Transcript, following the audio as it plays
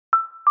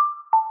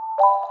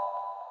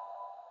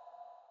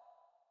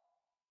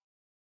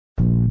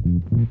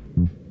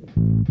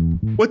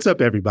What's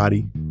up,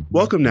 everybody?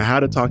 Welcome to How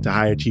to Talk to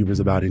High Achievers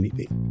About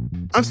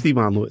Anything. I'm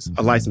Stevon Lewis,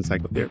 a licensed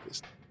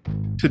psychotherapist.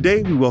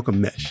 Today, we welcome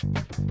Mesh.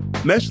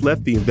 Mesh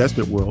left the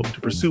investment world to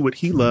pursue what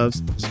he loves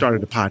and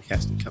started a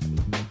podcasting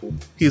company.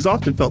 He has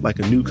often felt like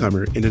a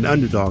newcomer and an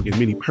underdog in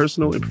many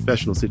personal and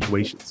professional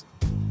situations.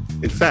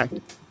 In fact,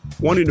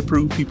 wanting to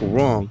prove people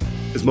wrong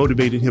has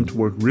motivated him to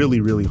work really,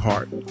 really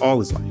hard all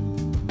his life.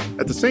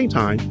 At the same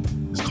time,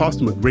 it's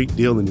cost him a great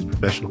deal in his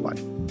professional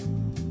life.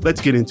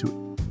 Let's get into it.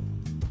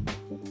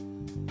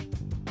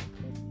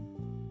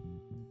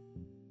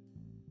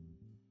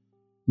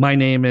 My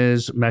name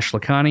is Mesh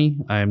Lakhani.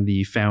 I'm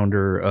the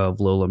founder of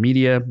Lola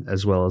Media,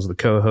 as well as the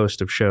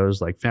co-host of shows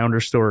like Founder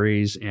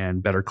Stories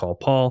and Better Call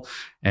Paul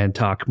and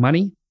Talk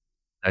Money.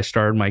 I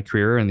started my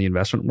career in the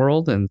investment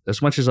world, and as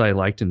much as I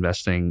liked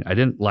investing, I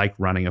didn't like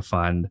running a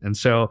fund. And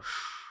so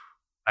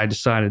I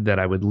decided that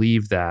I would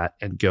leave that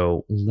and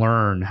go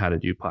learn how to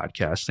do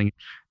podcasting.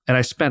 And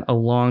I spent a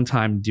long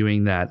time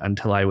doing that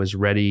until I was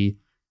ready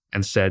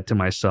and said to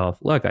myself,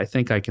 look, I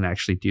think I can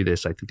actually do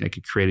this. I think I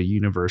could create a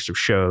universe of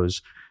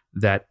shows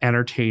that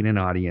entertain an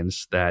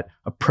audience, that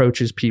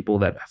approaches people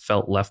that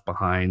felt left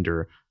behind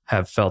or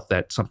have felt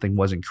that something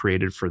wasn't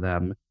created for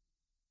them.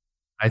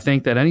 I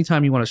think that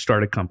anytime you want to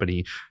start a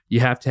company, you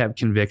have to have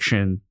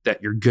conviction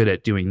that you're good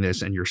at doing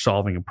this and you're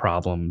solving a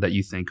problem that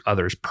you think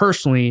others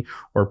personally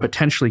or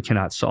potentially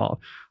cannot solve.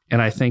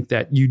 And I think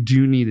that you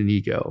do need an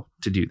ego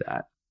to do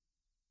that.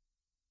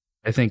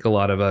 I think a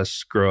lot of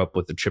us grow up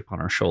with a chip on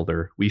our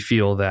shoulder. We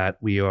feel that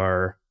we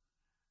are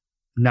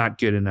not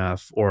good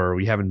enough or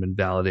we haven't been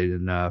validated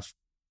enough.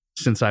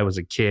 Since I was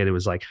a kid, it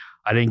was like,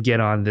 I didn't get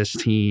on this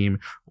team,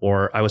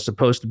 or I was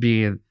supposed to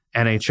be in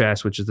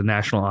NHS, which is the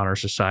National Honor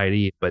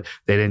Society, but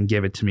they didn't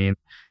give it to me.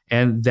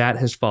 And that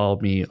has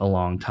followed me a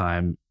long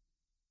time.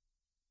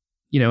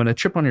 You know, and a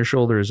chip on your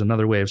shoulder is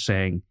another way of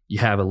saying you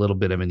have a little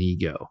bit of an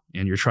ego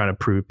and you're trying to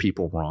prove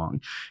people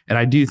wrong. And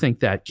I do think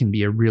that can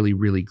be a really,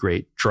 really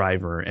great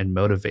driver and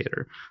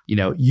motivator. You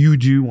know, you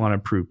do want to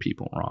prove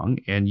people wrong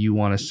and you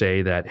want to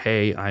say that,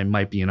 hey, I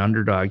might be an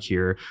underdog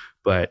here,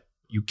 but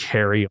you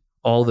carry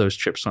all those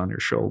chips on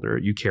your shoulder.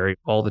 You carry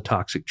all the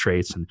toxic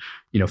traits and,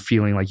 you know,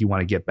 feeling like you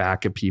want to get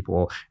back at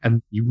people.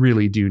 And you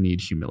really do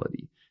need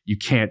humility. You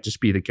can't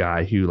just be the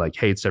guy who like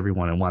hates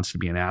everyone and wants to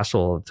be an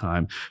asshole all the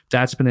time.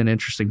 That's been an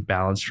interesting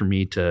balance for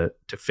me to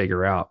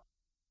figure out.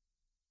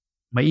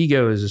 My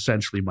ego is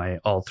essentially my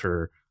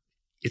alter.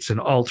 It's an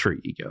alter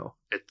ego.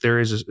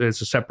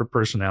 It's a separate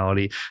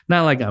personality.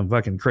 Not like I'm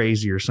fucking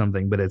crazy or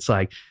something, but it's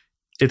like,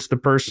 it's the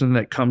person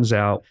that comes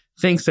out,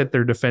 thinks that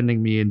they're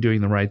defending me and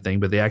doing the right thing,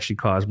 but they actually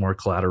cause more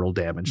collateral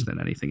damage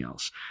than anything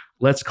else.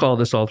 Let's call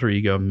this alter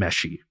ego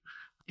Meshy.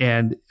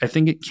 And I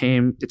think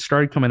it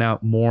started coming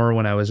out more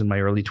when I was in my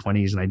early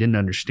 20s and I didn't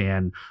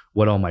understand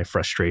what all my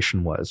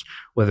frustration was,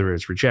 whether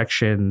it's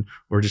rejection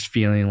or just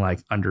feeling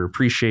like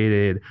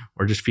underappreciated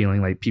or just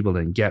feeling like people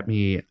didn't get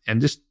me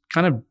and just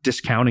kind of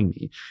discounting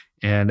me.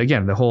 And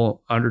again, the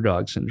whole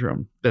underdog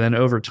syndrome. But then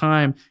over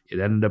time, it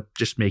ended up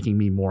just making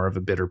me more of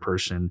a bitter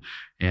person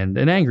and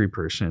an angry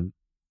person.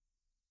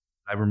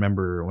 I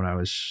remember when I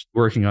was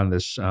working on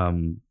this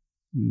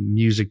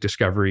music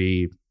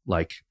discovery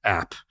like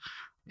app.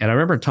 And I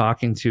remember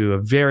talking to a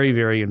very,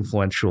 very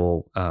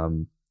influential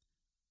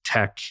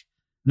tech,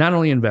 not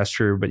only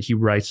investor, but he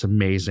writes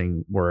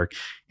amazing work.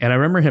 And I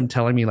remember him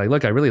telling me like,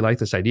 look, I really like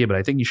this idea, but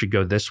I think you should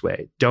go this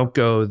way. Don't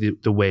go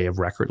the way of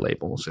record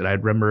labels. And I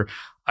remember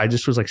I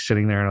just was like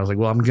sitting there and I was like,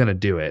 well, I'm going to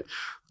do it.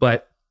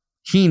 But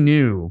he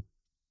knew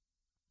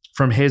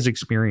from his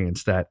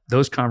experience that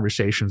those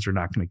conversations are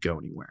not going to go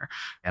anywhere.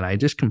 And I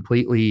just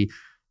completely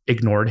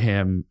ignored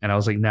him. And I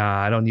was like, nah,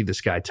 I don't need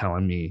this guy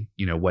telling me,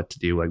 you know, what to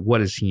do. Like, what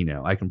does he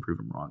know? I can prove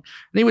him wrong.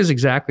 And he was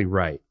exactly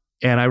right.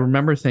 And I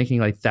remember thinking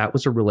like that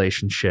was a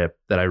relationship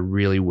that I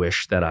really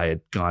wish that I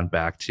had gone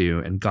back to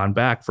and gone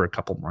back for a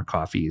couple more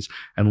coffees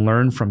and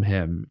learned from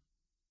him.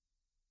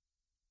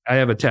 I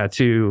have a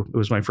tattoo. It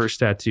was my first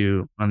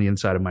tattoo on the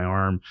inside of my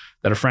arm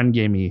that a friend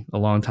gave me a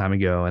long time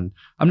ago. And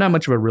I'm not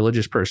much of a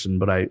religious person,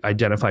 but I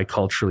identify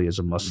culturally as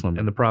a Muslim.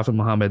 And the Prophet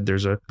Muhammad,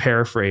 there's a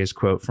paraphrase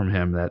quote from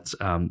him that's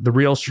the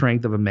real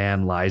strength of a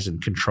man lies in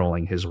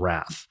controlling his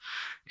wrath.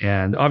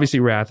 And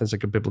obviously wrath is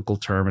like a biblical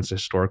term. It's a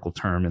historical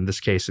term. In this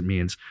case, it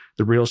means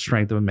the real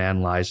strength of a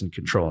man lies in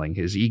controlling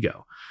his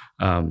ego.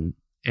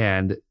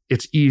 And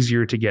it's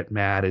easier to get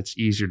mad. It's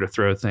easier to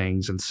throw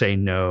things and say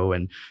no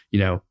and, you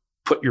know,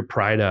 put your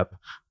pride up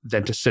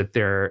than to sit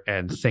there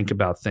and think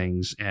about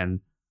things and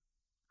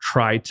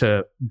try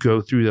to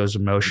go through those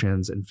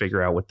emotions and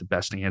figure out what the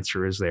best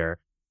answer is there.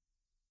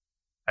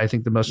 I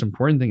think the most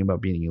important thing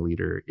about being a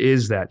leader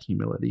is that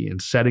humility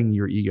and setting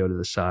your ego to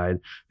the side,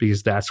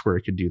 because that's where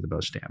it could do the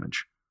most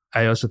damage.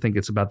 I also think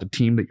it's about the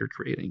team that you're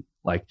creating,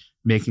 like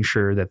making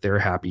sure that they're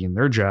happy in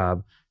their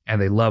job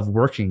and they love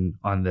working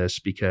on this,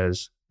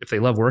 because if they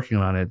love working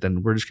on it,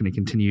 then we're just going to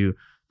continue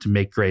to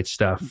make great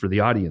stuff for the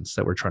audience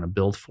that we're trying to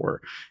build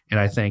for. And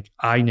I think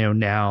I know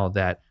now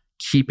that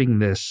keeping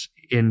this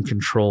in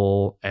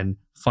control and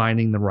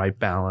finding the right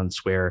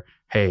balance where,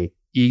 hey,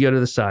 ego to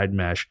the side,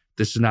 Mesh,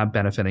 this is not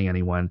benefiting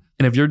anyone.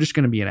 And if you're just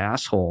going to be an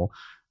asshole,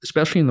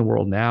 especially in the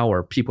world now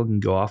where people can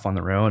go off on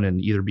their own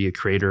and either be a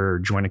creator or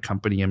join a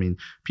company. I mean,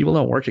 people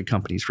don't work at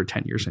companies for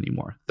 10 years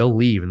anymore. They'll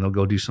leave and they'll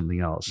go do something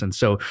else. And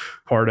so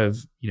part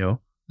of,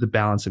 the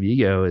balance of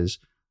ego is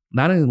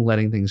not only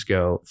letting things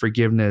go,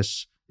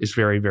 forgiveness is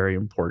very, very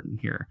important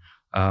here.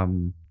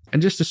 And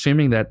just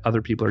assuming that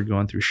other people are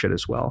going through shit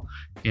as well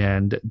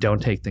and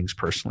don't take things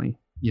personally,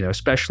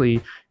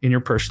 especially in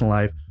your personal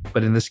life,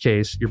 but in this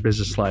case, your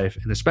business life,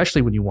 and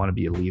especially when you want to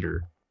be a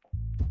leader.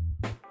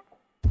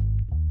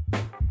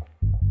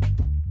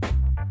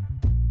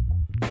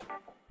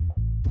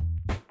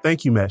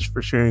 Thank you, Mesh,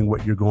 for sharing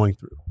what you're going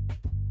through.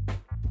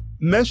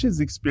 Mesh's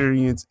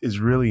experience is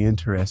really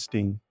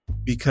interesting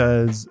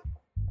because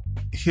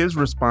his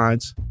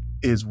response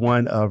is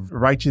one of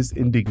righteous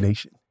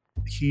indignation.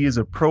 He is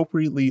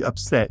appropriately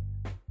upset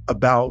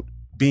about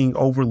being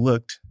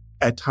overlooked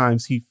at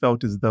times he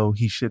felt as though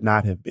he should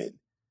not have been.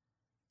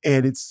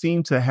 And it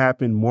seemed to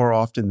happen more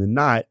often than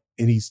not,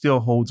 and he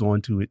still holds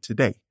on to it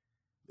today.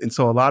 And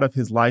so a lot of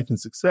his life and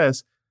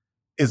success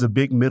is a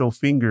big middle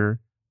finger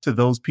to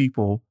those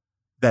people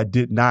that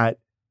did not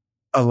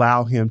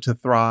allow him to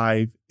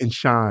thrive and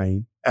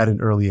shine at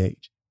an early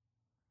age.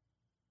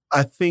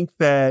 I think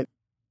that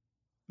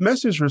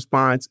Mesh's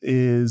response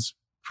is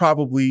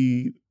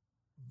probably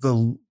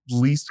the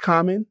least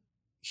common.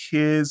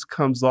 His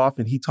comes off,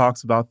 and he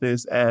talks about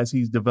this as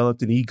he's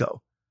developed an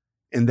ego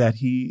and that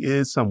he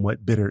is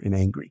somewhat bitter and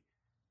angry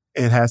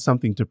and has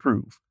something to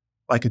prove,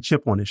 like a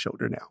chip on his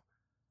shoulder now.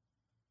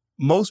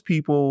 Most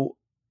people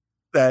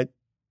that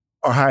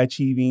are high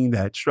achieving,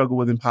 that struggle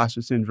with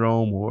imposter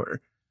syndrome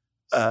or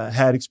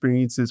had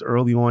experiences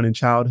early on in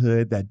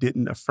childhood that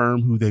didn't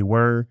affirm who they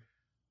were,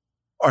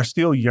 are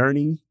still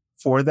yearning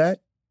for that.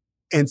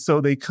 And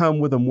so they come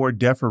with a more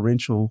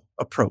deferential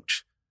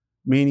approach,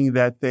 meaning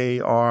that they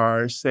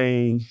are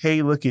saying,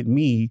 hey, look at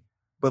me,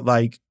 but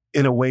like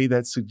in a way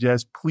that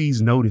suggests,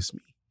 please notice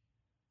me.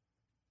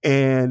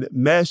 And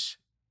Mesh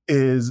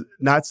is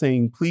not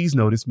saying, please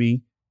notice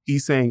me.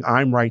 He's saying,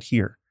 I'm right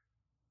here.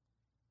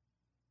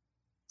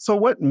 So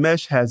what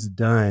Mesh has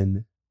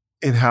done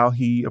in how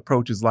he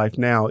approaches life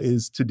now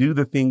is to do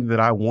the thing that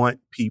I want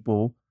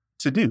people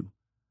to do.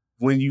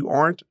 When you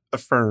aren't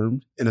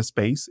affirmed in a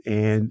space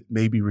and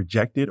maybe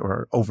rejected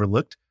or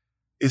overlooked,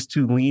 is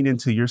to lean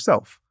into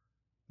yourself.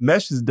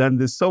 Mesh has done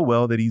this so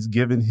well that he's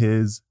given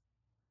his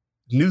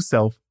new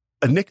self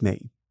a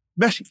nickname,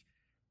 Meshy,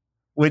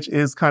 which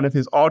is kind of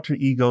his alter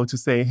ego to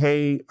say,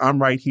 hey, I'm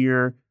right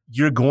here.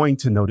 You're going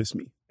to notice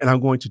me, and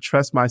I'm going to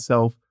trust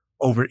myself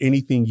over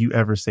anything you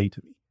ever say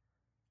to me.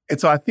 And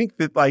so I think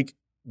that like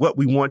what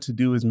we want to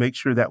do is make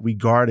sure that we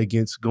guard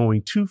against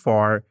going too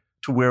far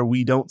to where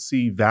we don't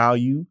see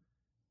value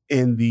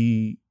in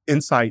the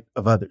insight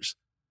of others,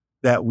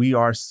 that we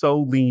are so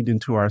leaned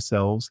into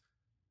ourselves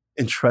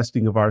and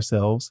trusting of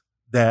ourselves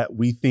that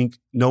we think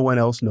no one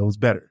else knows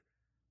better.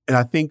 And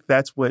I think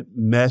that's what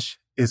Mesh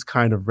is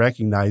kind of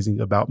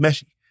recognizing about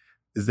Meshy,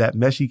 is that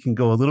Meshy can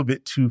go a little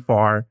bit too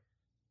far.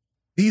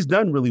 He's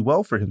done really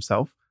well for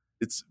himself.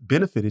 It's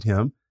benefited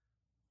him.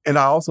 And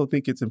I also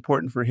think it's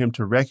important for him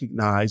to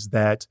recognize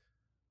that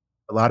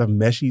a lot of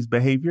Meshy's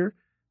behavior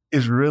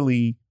is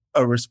really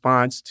a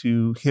response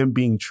to him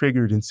being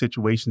triggered in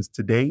situations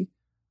today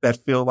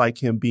that feel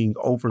like him being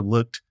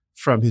overlooked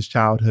from his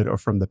childhood or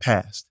from the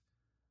past.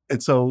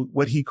 And so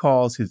what he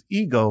calls his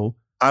ego,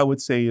 I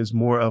would say is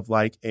more of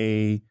like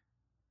a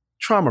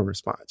trauma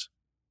response.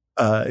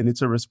 And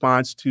it's a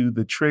response to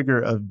the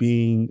trigger of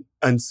being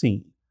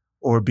unseen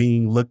or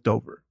being looked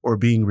over or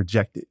being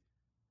rejected.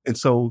 And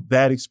so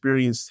that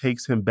experience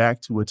takes him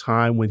back to a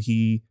time when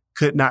he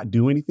could not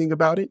do anything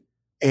about it.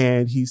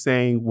 And he's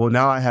saying, well,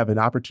 now I have an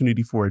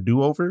opportunity for a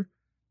do-over.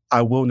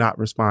 I will not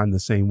respond the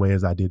same way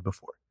as I did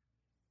before.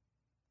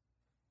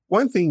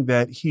 One thing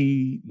that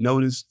he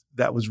noticed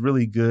that was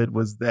really good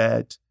was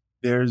that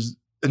there's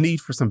a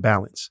need for some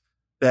balance,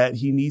 that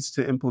he needs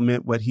to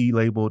implement what he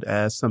labeled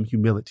as some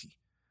humility.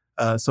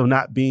 So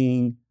not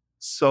being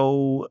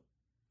so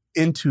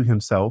into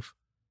himself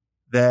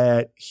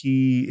that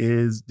he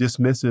is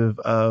dismissive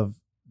of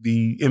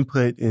the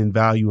input and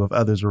value of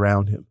others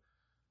around him.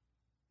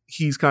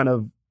 He's kind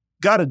of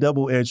got a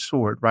double-edged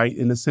sword, right?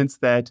 In the sense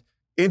that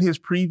in his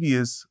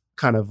previous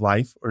kind of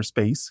life or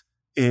space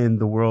in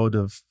the world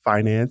of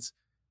finance,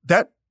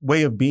 that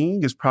way of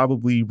being is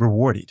probably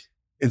rewarded.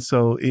 And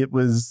so it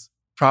was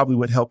probably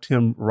what helped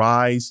him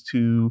rise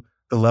to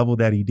the level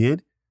that he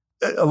did,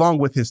 along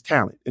with his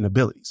talent and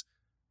abilities.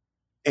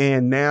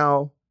 And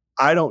now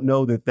I don't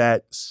know that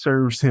that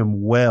serves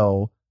him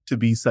well to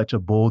be such a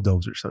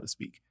bulldozer, so to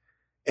speak.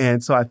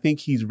 And so I think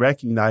he's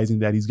recognizing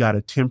that he's got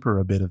to temper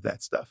a bit of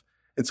that stuff.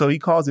 And so he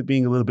calls it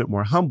being a little bit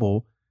more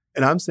humble.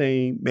 And I'm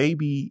saying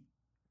maybe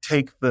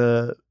take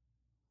the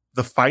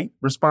fight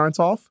response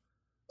off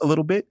a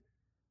little bit.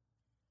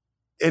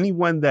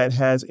 Anyone that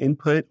has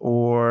input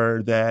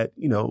or that,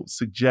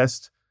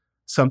 suggests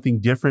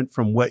something different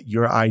from what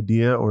your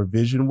idea or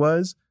vision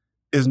was,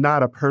 is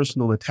not a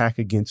personal attack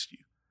against you.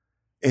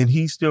 And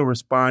he's still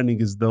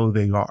responding as though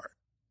they are.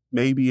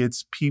 Maybe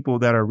it's people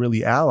that are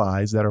really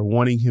allies that are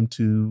wanting him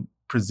to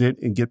present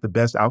and get the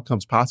best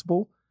outcomes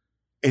possible.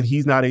 And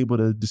he's not able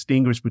to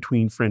distinguish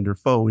between friend or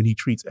foe, and he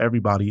treats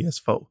everybody as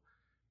foe.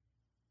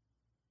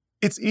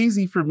 It's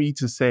easy for me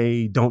to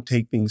say, don't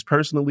take things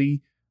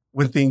personally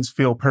when things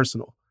feel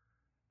personal.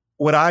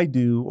 What I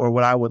do, or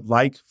what I would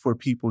like for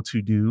people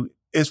to do,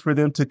 is for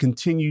them to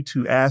continue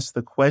to ask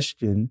the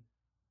question,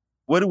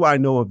 what do I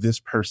know of this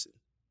person?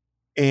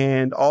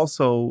 And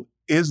also,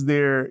 is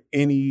there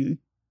any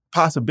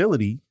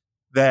possibility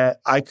that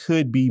I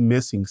could be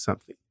missing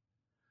something?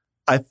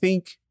 I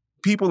think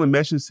people in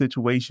Mesh's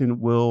situation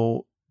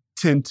will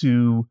tend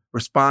to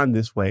respond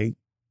this way.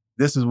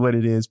 This is what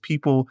it is.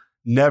 People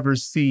never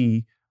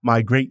see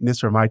my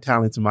greatness or my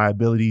talents and my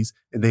abilities,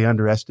 and they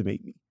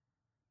underestimate me.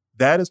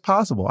 That is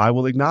possible. I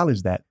will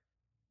acknowledge that.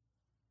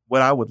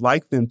 What I would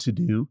like them to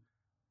do,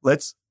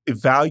 let's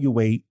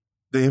evaluate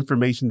the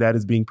information that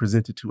is being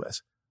presented to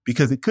us,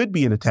 because it could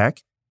be an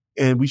attack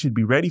and we should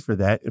be ready for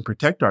that and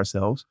protect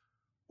ourselves,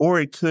 or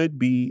it could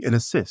be an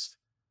assist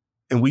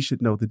and we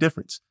should know the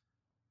difference.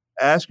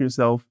 Ask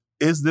yourself,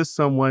 is this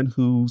someone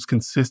who's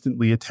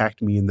consistently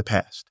attacked me in the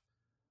past?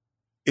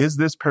 Is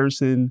this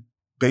person,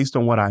 based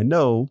on what I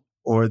know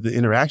or the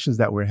interactions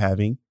that we're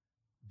having,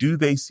 do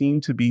they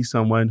seem to be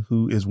someone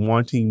who is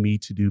wanting me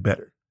to do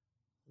better?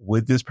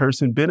 Would this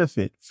person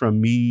benefit from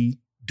me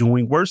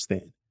doing worse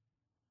than?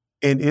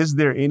 And is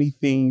there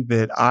anything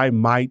that I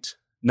might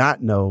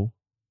not know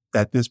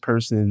that this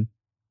person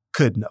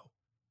could know?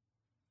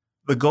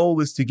 The goal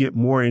is to get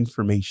more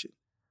information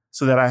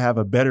so that I have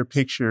a better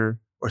picture,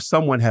 or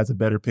someone has a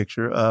better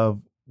picture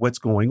of what's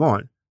going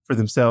on for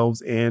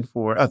themselves and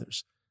for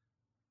others.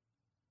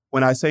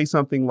 When I say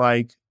something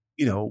like,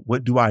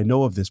 what do I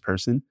know of this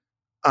person?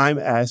 I'm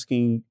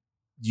asking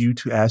you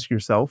to ask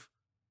yourself,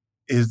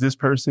 is this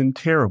person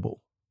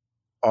terrible?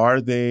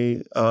 Are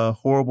they a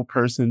horrible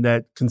person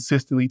that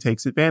consistently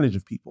takes advantage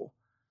of people?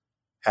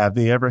 Have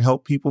they ever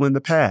helped people in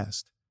the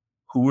past?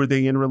 Who are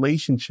they in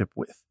relationship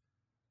with?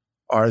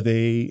 Are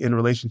they in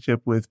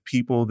relationship with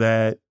people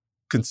that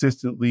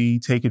consistently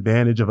take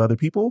advantage of other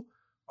people?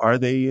 Are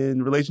they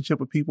in relationship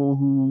with people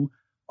who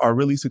are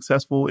really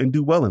successful and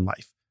do well in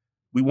life?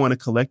 We want to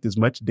collect as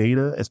much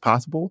data as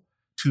possible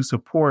to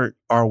support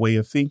our way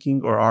of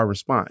thinking or our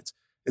response.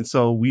 And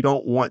so we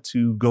don't want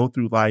to go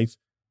through life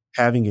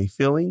having a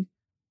feeling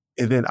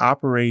and then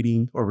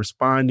operating or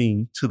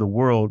responding to the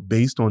world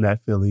based on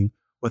that feeling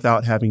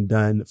without having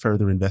done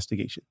further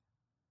investigation.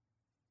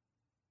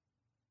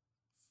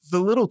 The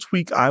little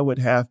tweak I would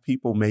have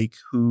people make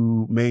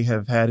who may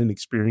have had an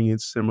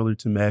experience similar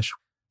to Mesh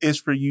is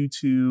for you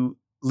to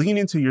lean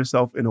into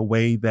yourself in a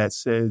way that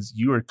says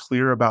you are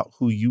clear about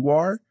who you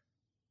are,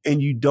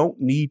 and you don't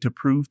need to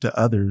prove to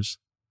others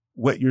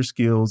what your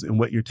skills and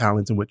what your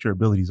talents and what your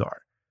abilities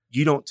are.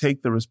 You don't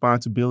take the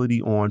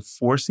responsibility on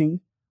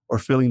forcing or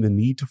feeling the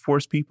need to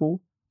force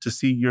people to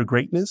see your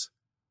greatness,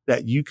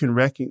 that you can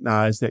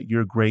recognize that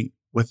you're great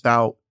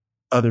without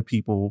other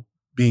people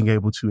being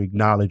able to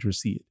acknowledge or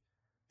see it.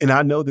 And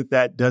I know that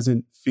that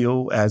doesn't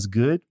feel as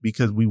good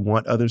because we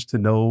want others to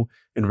know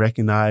and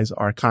recognize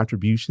our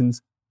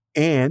contributions.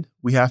 And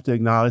we have to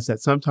acknowledge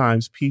that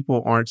sometimes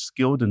people aren't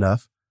skilled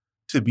enough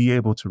to be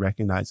able to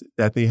recognize it,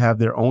 that they have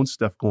their own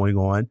stuff going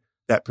on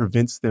that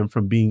prevents them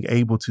from being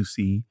able to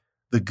see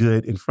the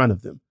good in front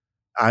of them.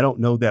 I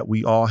don't know that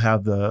we all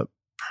have the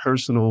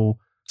personal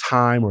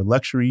time or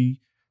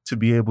luxury to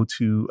be able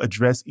to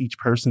address each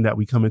person that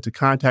we come into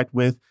contact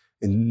with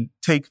and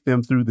take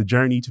them through the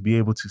journey to be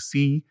able to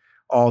see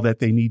all that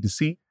they need to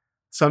see.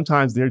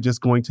 Sometimes they're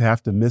just going to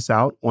have to miss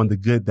out on the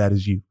good that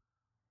is you.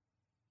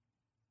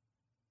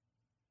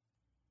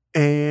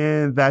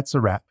 And that's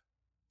a wrap.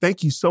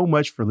 Thank you so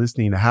much for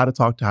listening to How to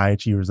Talk to High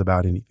Achievers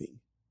About Anything.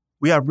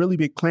 We have really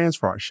big plans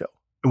for our show,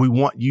 and we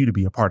want you to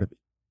be a part of it.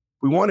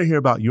 We want to hear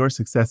about your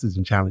successes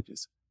and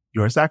challenges,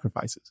 your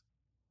sacrifices,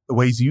 the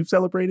ways you've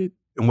celebrated,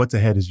 and what's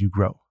ahead as you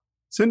grow.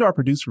 Send our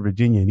producer,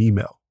 Virginia, an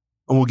email,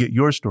 and we'll get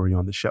your story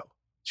on the show.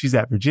 She's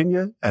at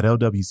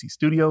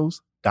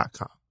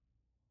virginia@lwcstudios.com.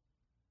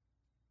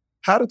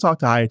 How to Talk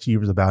to High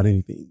Achievers About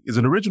Anything is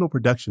an original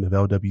production of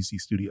LWC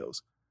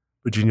Studios.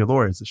 Virginia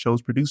Laura is the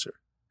show's producer.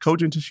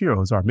 Kojin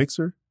Toshiro is our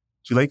mixer.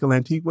 Juleka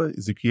Lantigua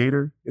is the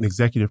creator and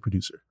executive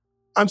producer.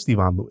 I'm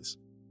Stevan Lewis.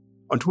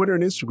 On Twitter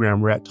and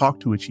Instagram, we're at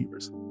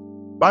Talk2Achievers.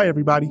 Bye,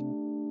 everybody.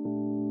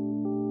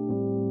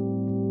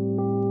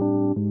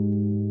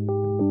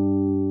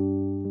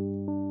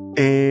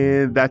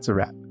 And that's a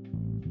wrap.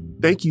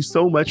 Thank you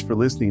so much for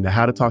listening to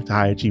How to Talk to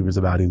High Achievers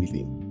About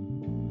Anything.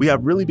 We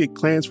have really big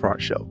plans for our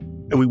show,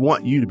 and we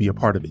want you to be a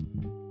part of it.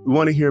 We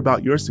want to hear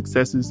about your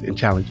successes and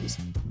challenges,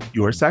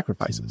 your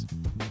sacrifices,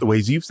 the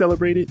ways you've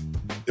celebrated,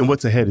 and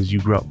what's ahead as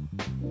you grow.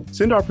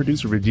 Send our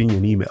producer, Virginia,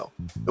 an email,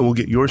 and we'll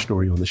get your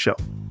story on the show.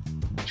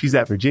 She's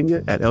at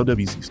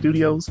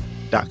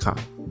virginia@lwcstudios.com.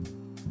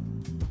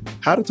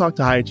 How to Talk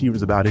to High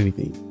Achievers About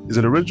Anything is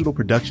an original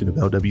production of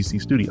LWC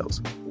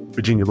Studios.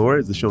 Virginia Laura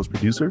is the show's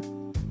producer.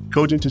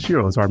 Kojin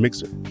Toshiro is our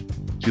mixer.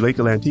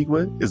 Juleka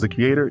Lantigua is the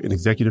creator and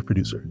executive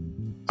producer.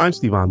 I'm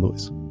Stevon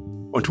Lewis.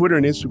 On Twitter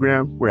and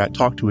Instagram, we're at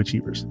Talk to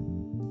Achievers.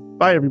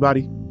 Bye,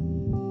 everybody.